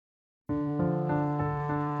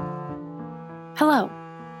Hello,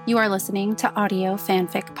 you are listening to Audio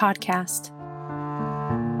Fanfic Podcast.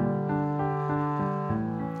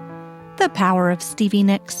 The Power of Stevie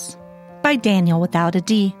Nicks by Daniel without a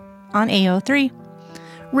D on AO3.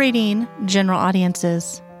 Rating general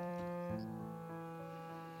audiences.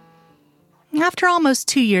 After almost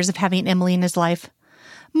 2 years of having Emily in his life,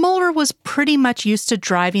 Mulder was pretty much used to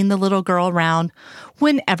driving the little girl around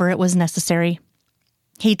whenever it was necessary.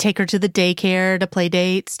 He'd take her to the daycare, to play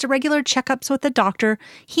dates, to regular checkups with the doctor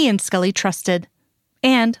he and Scully trusted,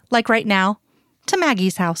 and, like right now, to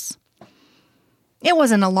Maggie's house. It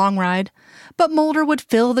wasn't a long ride, but Mulder would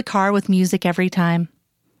fill the car with music every time.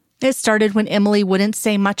 It started when Emily wouldn't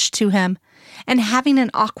say much to him, and having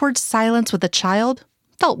an awkward silence with a child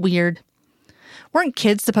felt weird. Weren't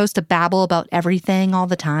kids supposed to babble about everything all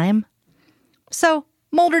the time? So,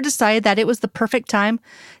 Mulder decided that it was the perfect time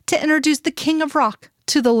to introduce the King of Rock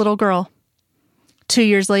to the little girl. 2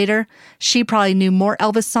 years later, she probably knew more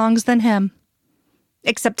Elvis songs than him.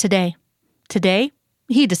 Except today. Today,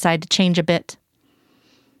 he decided to change a bit.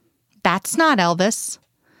 That's not Elvis.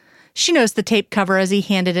 She noticed the tape cover as he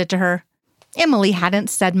handed it to her. Emily hadn't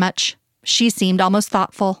said much. She seemed almost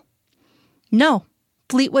thoughtful. No,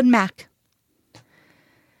 Fleetwood Mac.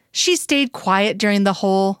 She stayed quiet during the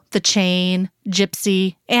whole The Chain,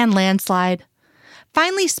 Gypsy, and Landslide,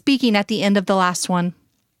 finally speaking at the end of the last one.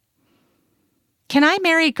 Can I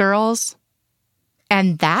marry girls?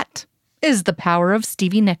 And that is the power of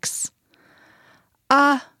Stevie Nicks.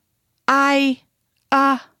 Well,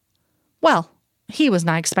 he was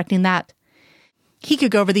not expecting that. He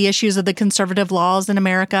could go over the issues of the conservative laws in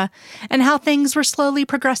America and how things were slowly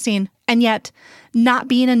progressing and yet not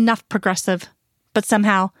being enough progressive. But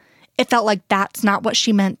somehow, it felt like that's not what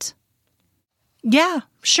she meant. Yeah,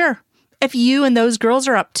 sure, if you and those girls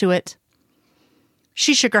are up to it.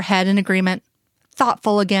 She shook her head in agreement,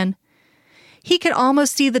 thoughtful again. He could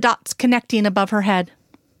almost see the dots connecting above her head.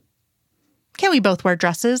 Can we both wear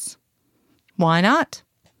dresses? Why not?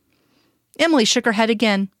 Emily shook her head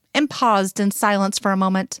again and paused in silence for a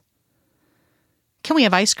moment. Can we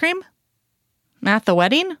have ice cream? At the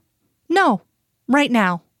wedding? No, right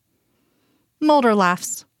now. Mulder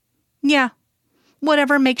laughs. Yeah,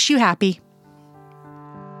 whatever makes you happy.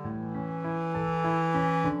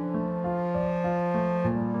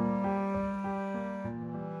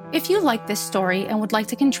 If you like this story and would like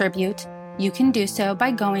to contribute, you can do so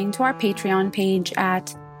by going to our Patreon page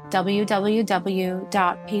at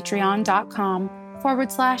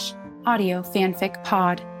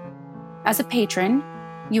www.patreon.com/audiofanficpod. As a patron,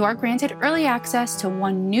 you are granted early access to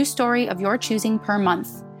one new story of your choosing per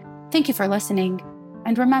month. Thank you for listening,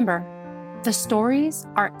 and remember, the stories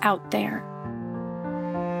are out there.